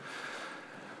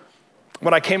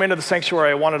 when I came into the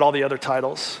sanctuary, I wanted all the other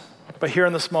titles. But here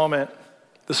in this moment,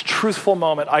 this truthful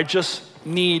moment, I just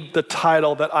need the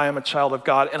title that I am a child of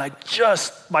God. And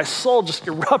my soul just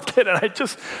erupted, and I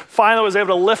just finally was able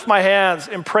to lift my hands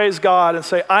and praise God and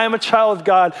say, I am a child of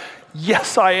God.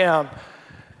 Yes, I am.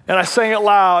 And I sang it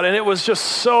loud, and it was just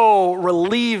so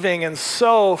relieving and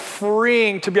so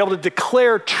freeing to be able to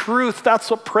declare truth. That's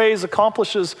what praise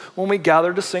accomplishes when we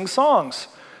gather to sing songs.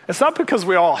 It's not because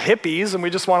we're all hippies and we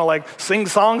just want to like sing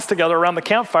songs together around the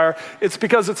campfire. It's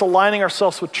because it's aligning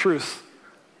ourselves with truth.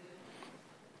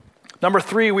 Number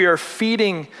three, we are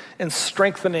feeding and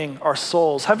strengthening our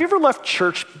souls. Have you ever left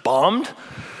church bummed?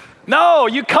 No,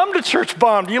 you come to church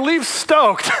bummed. You leave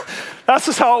stoked. That's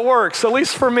just how it works, at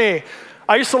least for me.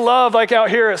 I used to love, like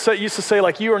out here, it used to say,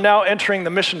 like, you are now entering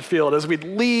the mission field. As we'd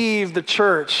leave the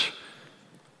church,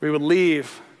 we would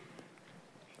leave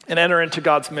and enter into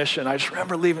God's mission. I just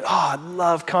remember leaving. Oh, I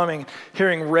love coming,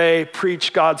 hearing Ray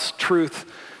preach God's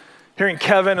truth, hearing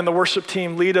Kevin and the worship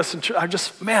team lead us. And I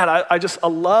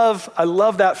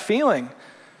love that feeling.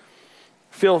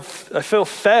 I feel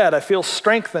fed. I feel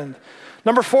strengthened.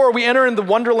 Number four, we enter in the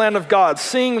wonderland of God,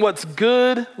 seeing what's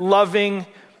good, loving,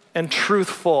 and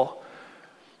truthful.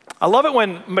 I love it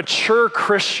when mature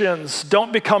Christians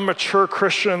don't become mature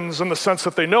Christians in the sense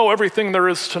that they know everything there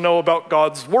is to know about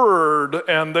God's word,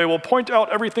 and they will point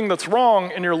out everything that's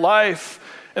wrong in your life,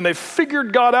 and they've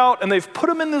figured God out, and they've put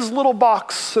him in this little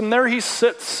box, and there he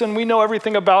sits, and we know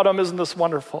everything about him. Isn't this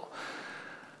wonderful?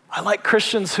 I like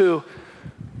Christians who,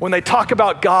 when they talk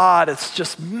about God, it's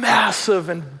just massive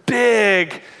and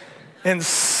big and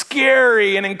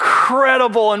scary and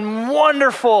incredible and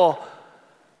wonderful.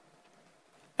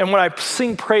 And when I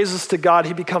sing praises to God,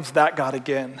 he becomes that God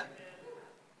again.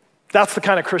 That's the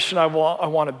kind of Christian I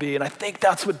want to be. And I think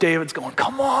that's what David's going,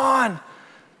 come on,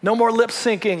 no more lip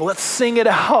syncing. Let's sing it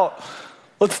out.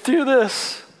 Let's do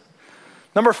this.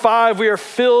 Number 5, we are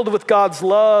filled with God's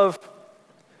love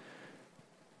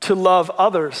to love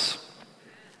others.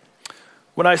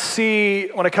 When I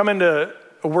come into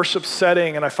a worship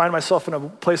setting and I find myself in a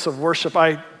place of worship,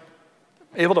 I'm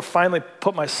able to finally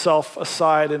put myself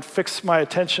aside and fix my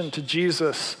attention to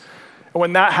Jesus. And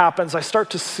when that happens, I start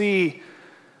to see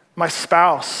my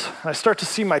spouse, and I start to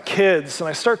see my kids, and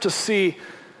I start to see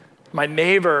my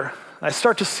neighbor, and I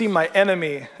start to see my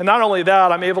enemy. And not only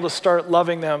that, I'm able to start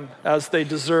loving them as they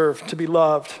deserve to be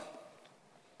loved.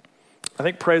 I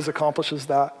think praise accomplishes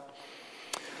that.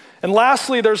 And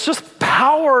lastly, there's just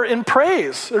power in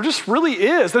praise. There just really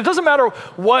is. It doesn't matter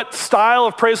what style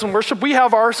of praise and worship. We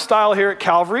have our style here at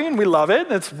Calvary, and we love it.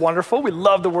 And it's wonderful. We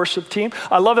love the worship team.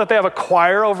 I love that they have a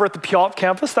choir over at the Puyallup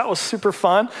campus. That was super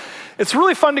fun. It's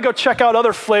really fun to go check out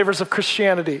other flavors of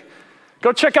Christianity.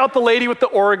 Go check out the lady with the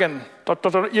organ.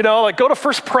 You know, like go to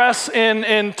First Press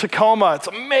in Tacoma. It's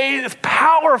amazing. It's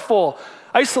powerful.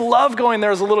 I used to love going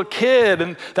there as a little kid,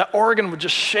 and that organ would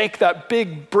just shake that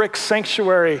big brick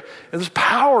sanctuary. There's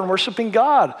power in worshiping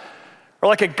God. Or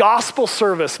like a gospel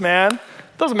service, man.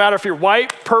 It doesn't matter if you're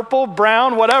white, purple,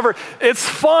 brown, whatever. It's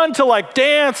fun to like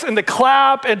dance and to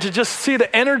clap and to just see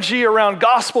the energy around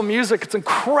gospel music. It's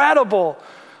incredible.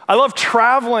 I love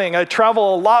traveling. I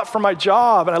travel a lot for my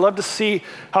job, and I love to see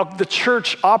how the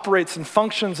church operates and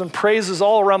functions and praises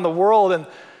all around the world. And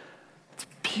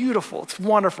beautiful, it's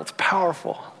wonderful, it's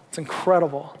powerful, it's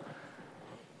incredible.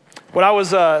 When I was,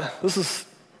 this is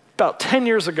about 10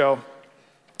 years ago,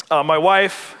 my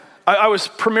wife, I was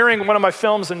premiering one of my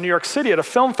films in New York City at a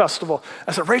film festival.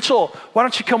 I said, Rachel, why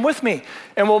don't you come with me?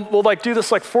 And we'll like do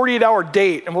this like 48-hour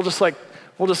date, and we'll just like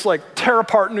tear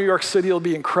apart New York City. It'll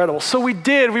be incredible. So we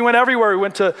did. We went everywhere. We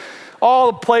went to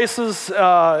all the places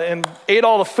and ate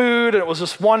all the food, and it was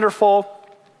just wonderful.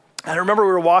 And I remember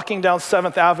we were walking down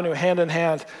 7th Avenue hand in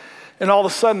hand, and all of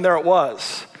a sudden there it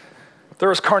was. There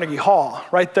was Carnegie Hall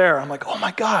right there. I'm like, oh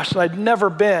my gosh, and I'd never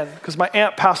been, because my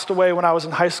aunt passed away when I was in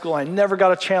high school. I never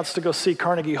got a chance to go see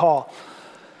Carnegie Hall.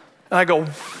 And I go,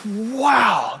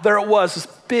 wow, there it was, this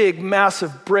big,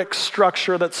 massive brick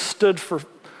structure that stood for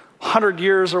 100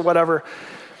 years or whatever.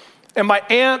 And my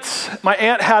aunt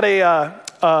had a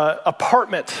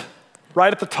apartment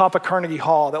right at the top of Carnegie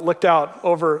Hall that looked out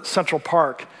over Central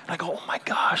Park. And I go, oh my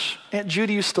gosh, Aunt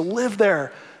Judy used to live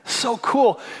there. So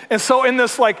cool. And so in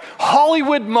this like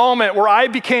Hollywood moment where I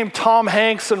became Tom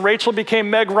Hanks and Rachel became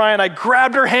Meg Ryan, I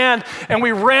grabbed her hand and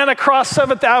we ran across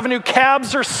 7th Avenue.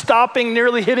 Cabs are stopping,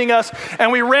 nearly hitting us.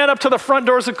 And we ran up to the front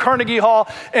doors of Carnegie Hall,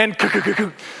 and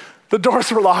the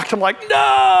doors were locked. I'm like,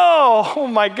 no, oh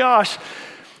my gosh.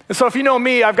 And so if you know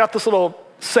me, I've got this little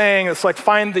saying, it's like,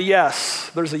 find the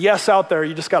yes. There's a yes out there,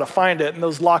 you just got to find it. And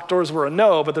those locked doors were a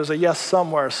no, but there's a yes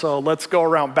somewhere, so let's go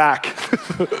around back.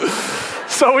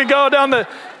 So we go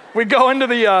into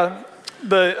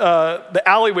the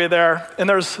alleyway there, and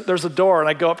there's a door, and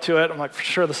I go up to it. I'm like, for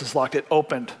sure this is locked. It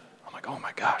opened. I'm like, oh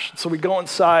my gosh. So we go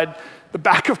inside the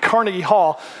back of Carnegie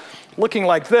Hall, looking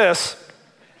like this,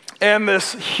 and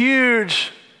this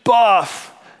huge, buff,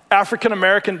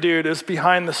 African-American dude is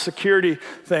behind the security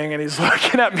thing, and he's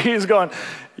looking at me, he's going,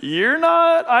 you're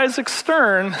not Isaac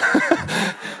Stern.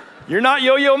 You're not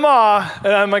Yo-Yo Ma.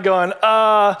 And I'm like going,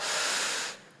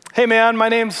 hey man, my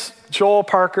name's Joel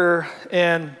Parker,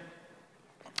 and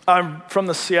I'm from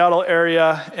the Seattle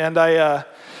area, and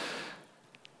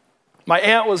my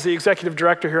aunt was the executive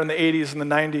director here in the 80s and the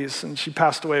 90s, and she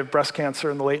passed away of breast cancer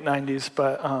in the late 90s,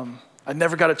 but I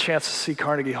never got a chance to see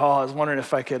Carnegie Hall. I was wondering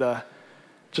if I could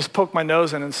just poke my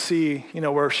nose in and see,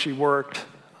 where she worked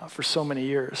for so many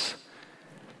years.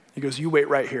 He goes, you wait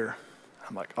right here.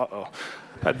 I'm like, uh-oh.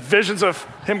 I had visions of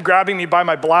him grabbing me by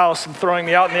my blouse and throwing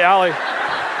me out in the alley.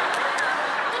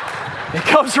 He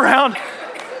comes around,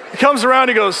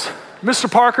 he goes,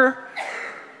 Mr. Parker.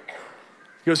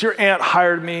 He goes, your aunt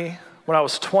hired me when I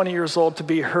was 20 years old to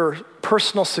be her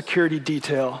personal security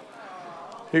detail.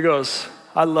 He goes,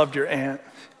 I loved your aunt.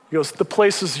 He goes, the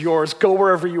place is yours. Go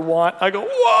wherever you want. I go,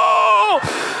 whoa!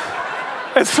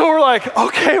 And so we're like,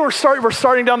 okay, we're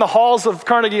starting down the halls of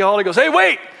Carnegie Hall. He goes, hey,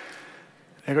 wait.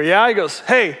 I go, yeah. He goes,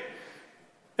 hey,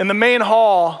 in the main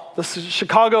hall, the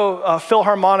Chicago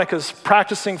Philharmonic is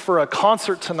practicing for a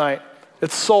concert tonight.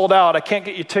 It's sold out. I can't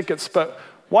get you tickets, but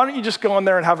why don't you just go in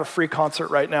there and have a free concert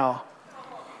right now?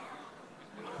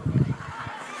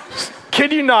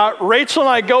 Kid you not, Rachel and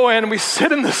I go in and we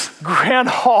sit in this grand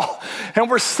hall and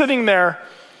we're sitting there,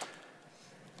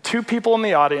 2 people in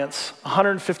the audience,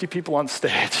 150 people on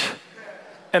stage.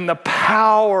 And the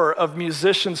power of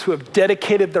musicians who have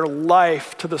dedicated their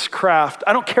life to this craft.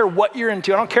 I don't care what you're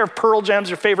into. I don't care if Pearl Jam's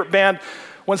your favorite band.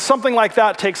 When something like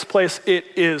that takes place, it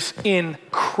is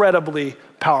incredibly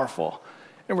powerful.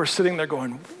 And we're sitting there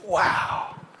going,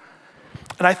 wow.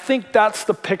 And I think that's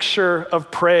the picture of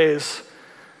praise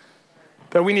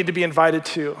that we need to be invited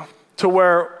to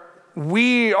where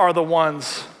we are the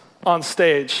ones on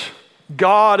stage.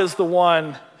 God is the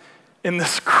one in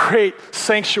this great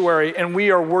sanctuary, and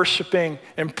we are worshiping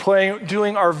and playing,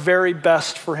 doing our very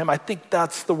best for him. I think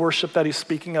that's the worship that he's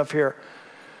speaking of here.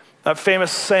 That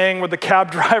famous saying where the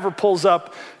cab driver pulls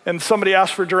up and somebody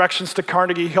asks for directions to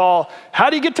Carnegie Hall.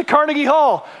 How do you get to Carnegie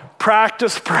Hall?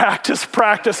 Practice, practice,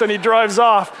 practice, and he drives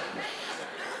off.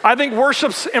 I think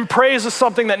worship and praise is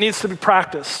something that needs to be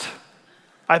practiced.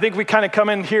 I think we kind of come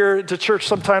in here to church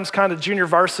sometimes kind of junior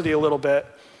varsity a little bit,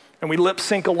 and we lip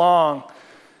sync along.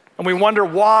 And we wonder,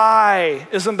 why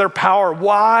isn't there power?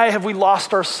 Why have we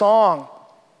lost our song?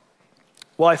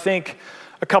 Well, I think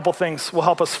a couple things will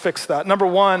help us fix that. Number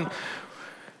one,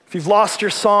 if you've lost your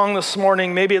song this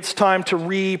morning, maybe it's time to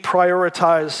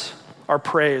reprioritize our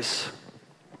praise.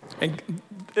 And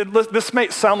this may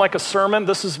sound like a sermon.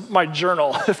 This is my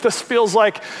journal. If this feels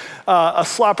like a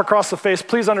slap across the face,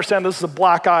 please understand this is a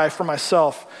black eye for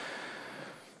myself.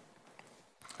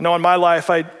 I know in my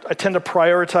life, I tend to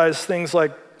prioritize things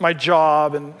like my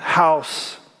job and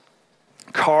house,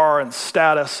 car and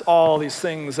status, all these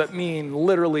things that mean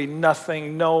literally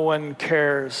nothing. No one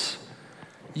cares.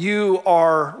 You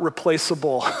are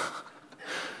replaceable.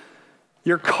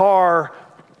 Your car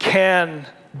can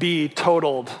be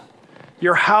totaled.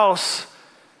 Your house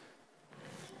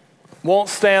won't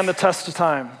stand the test of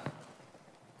time.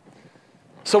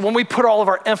 So when we put all of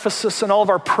our emphasis and all of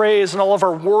our praise and all of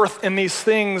our worth in these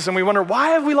things, and we wonder, why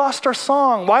have we lost our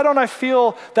song? Why don't I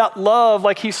feel that love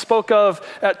like he spoke of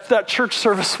at that church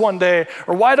service one day?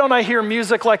 Or why don't I hear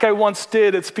music like I once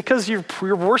did? It's because you're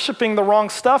worshiping the wrong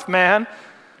stuff, man.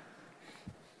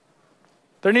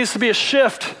 There needs to be a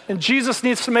shift, and Jesus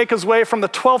needs to make his way from the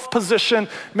 12th position,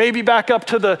 maybe back up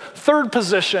to the 3rd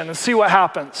position and see what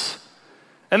happens.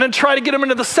 And then try to get him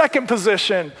into the 2nd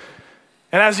position.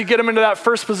 And as you get them into that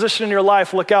 1st position in your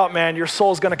life, look out, man, your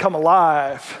soul's gonna come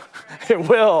alive. It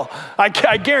will. I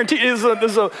guarantee, it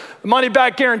is a money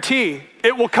back guarantee.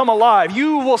 It will come alive.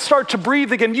 You will start to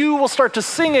breathe again. You will start to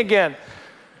sing again.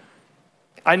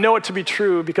 I know it to be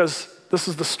true because this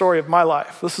is the story of my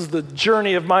life. This is the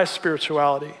journey of my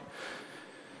spirituality.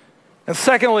 And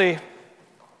secondly,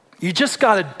 you just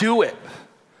gotta do it.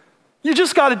 You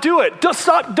just got to do it.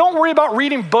 Don't worry about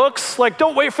reading books. Like,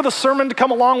 don't wait for the sermon to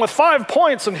come along with 5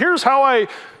 points and here's how I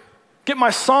get my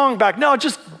song back. No,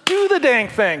 just do the dang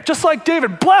thing. Just like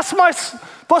David, bless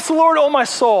the Lord, oh my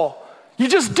soul. You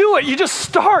just do it. You just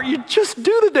start. You just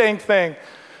do the dang thing.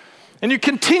 And you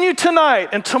continue tonight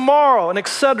and tomorrow and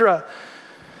etc.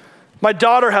 My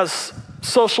daughter has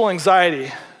social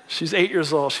anxiety. She's 8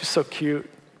 years old. She's so cute.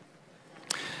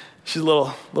 She's a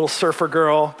little surfer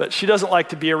girl, but she doesn't like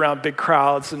to be around big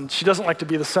crowds, and she doesn't like to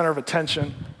be the center of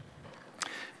attention.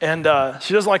 And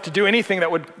she doesn't like to do anything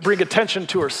that would bring attention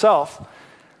to herself.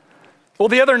 Well,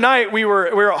 the other night we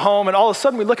were at home, and all of a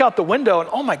sudden we look out the window, and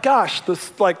oh my gosh,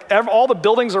 all the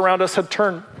buildings around us had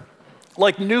turned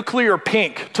like nuclear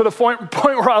pink to the point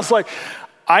where I was like,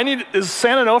 is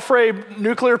San Onofre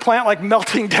nuclear plant like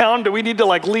melting down? Do we need to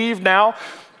like leave now?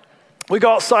 We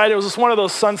go outside, it was just one of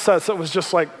those sunsets that was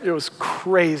just like, it was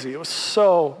crazy. It was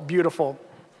so beautiful.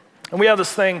 And we have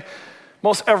this thing,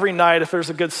 most every night, if there's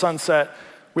a good sunset,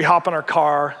 we hop in our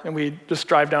car and we just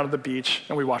drive down to the beach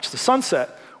and we watch the sunset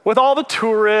with all the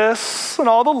tourists and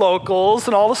all the locals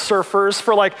and all the surfers.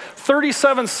 For like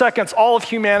 37 seconds, all of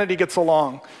humanity gets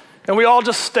along. And we all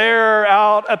just stare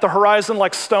out at the horizon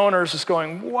like stoners, just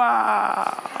going,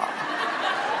 wow.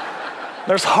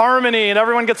 There's harmony and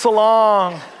everyone gets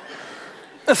along.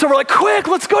 And so we're like, quick,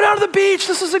 let's go down to the beach.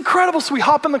 This is incredible. So we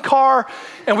hop in the car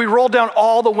and we roll down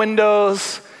all the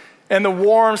windows and the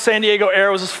warm San Diego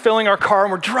air was just filling our car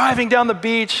and we're driving down the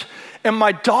beach. And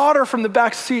my daughter from the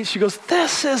back seat, she goes,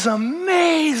 this is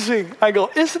amazing. I go,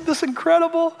 isn't this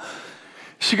incredible?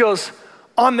 She goes,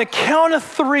 On the count of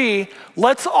 3,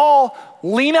 let's all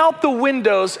lean out the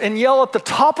windows and yell at the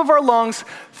top of our lungs,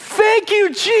 "Thank you,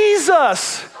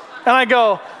 Jesus." And I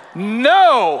go,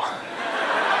 "No,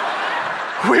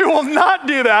 we will not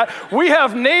do that. We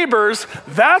have neighbors.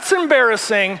 That's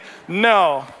embarrassing.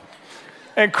 No."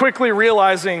 And quickly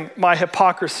realizing my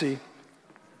hypocrisy,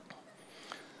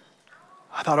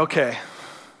 I thought, okay.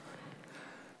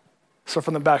 So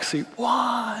from the back seat,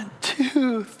 1,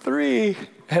 2, 3,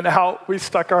 and out we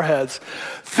stuck our heads.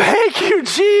 "Thank you,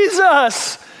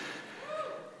 Jesus."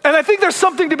 And I think there's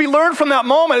something to be learned from that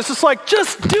moment. It's just like,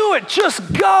 just do it,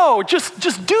 just go,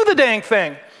 just do the dang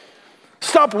thing.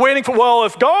 Stop waiting for, well,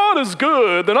 if God is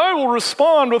good, then I will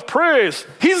respond with praise.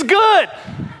 He's good.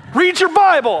 Read your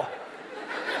Bible.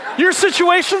 Your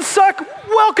situations suck?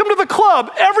 Welcome to the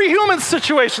club. Every human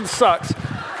situation sucks.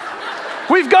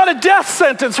 We've got a death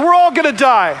sentence. We're all gonna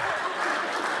die.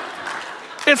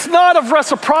 It's not of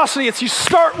reciprocity. It's you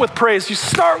start with praise. You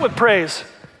start with praise.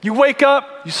 You wake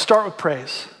up, you start with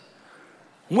praise.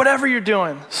 Whatever you're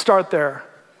doing, start there.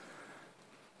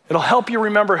 It'll help you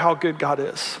remember how good God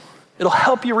is. It'll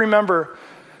help you remember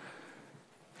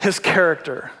his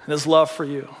character and his love for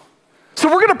you. So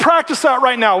we're gonna practice that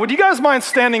right now. Would you guys mind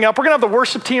standing up? We're gonna have the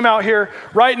worship team out here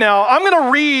right now. I'm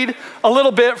gonna read a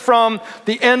little bit from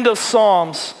the end of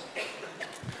Psalms.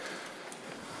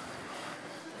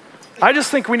 I just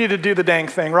think we need to do the dang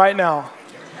thing right now.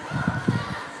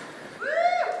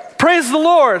 Praise the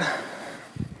Lord.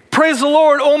 Praise the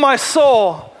Lord, O my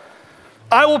soul.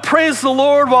 I will praise the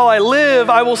Lord while I live.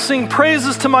 I will sing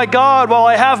praises to my God while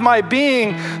I have my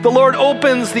being. The Lord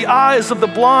opens the eyes of the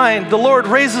blind. The Lord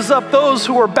raises up those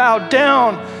who are bowed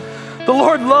down. The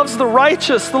Lord loves the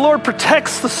righteous. The Lord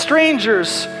protects the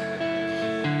strangers.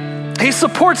 He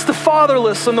supports the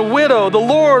fatherless and the widow. The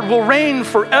Lord will reign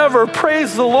forever.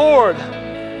 Praise the Lord.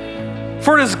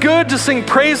 For it is good to sing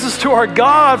praises to our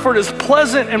God, for it is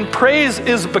pleasant and praise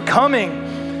is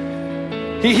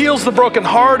becoming. He heals the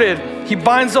brokenhearted. He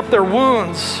binds up their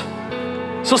wounds.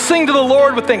 So sing to the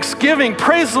Lord with thanksgiving.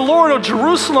 Praise the Lord, O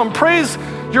Jerusalem. Praise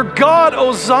your God,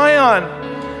 O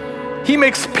Zion. He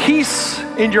makes peace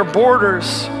in your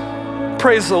borders.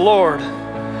 Praise the Lord.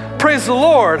 Praise the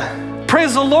Lord.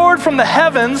 Praise the Lord from the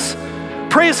heavens.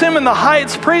 Praise him in the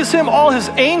heights. Praise him, all his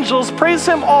angels. Praise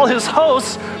him, all his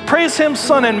hosts. Praise him,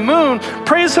 sun and moon.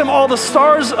 Praise him, all the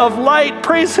stars of light.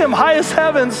 Praise him, highest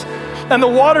heavens and the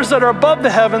waters that are above the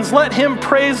heavens. Let him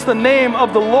praise the name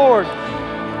of the Lord.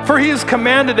 For he has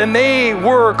commanded and they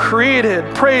were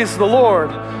created. Praise the Lord.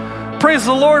 Praise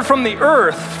the Lord from the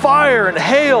earth, fire and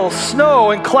hail, snow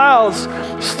and clouds,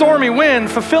 stormy wind,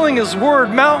 fulfilling his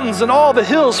word, mountains and all the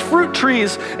hills, fruit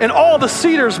trees and all the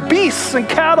cedars, beasts and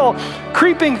cattle,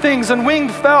 creeping things and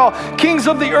winged fowl, kings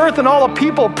of the earth and all the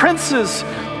people, princes,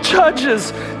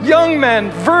 judges, young men,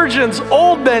 virgins,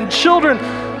 old men, children.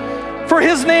 For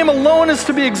his name alone is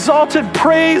to be exalted.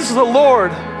 Praise the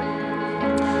Lord.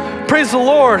 Praise the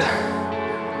Lord.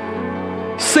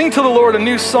 Sing to the Lord a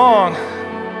new song.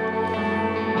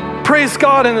 Praise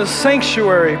God in his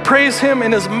sanctuary. Praise him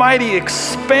in his mighty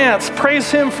expanse.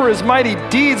 Praise him for his mighty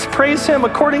deeds. Praise him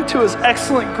according to his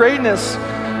excellent greatness.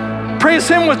 Praise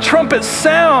him with trumpet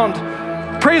sound.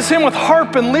 Praise him with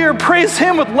harp and lyre. Praise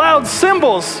him with loud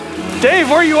cymbals. Dave,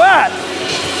 where are you at?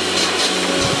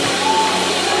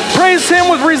 Praise him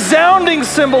with resounding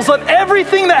cymbals. Let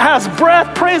everything that has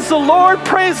breath praise the Lord.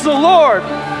 Praise the Lord.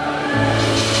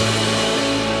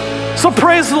 So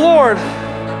praise the Lord,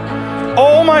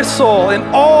 O my soul, and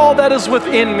all that is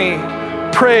within me.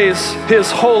 Praise his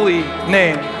holy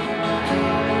name.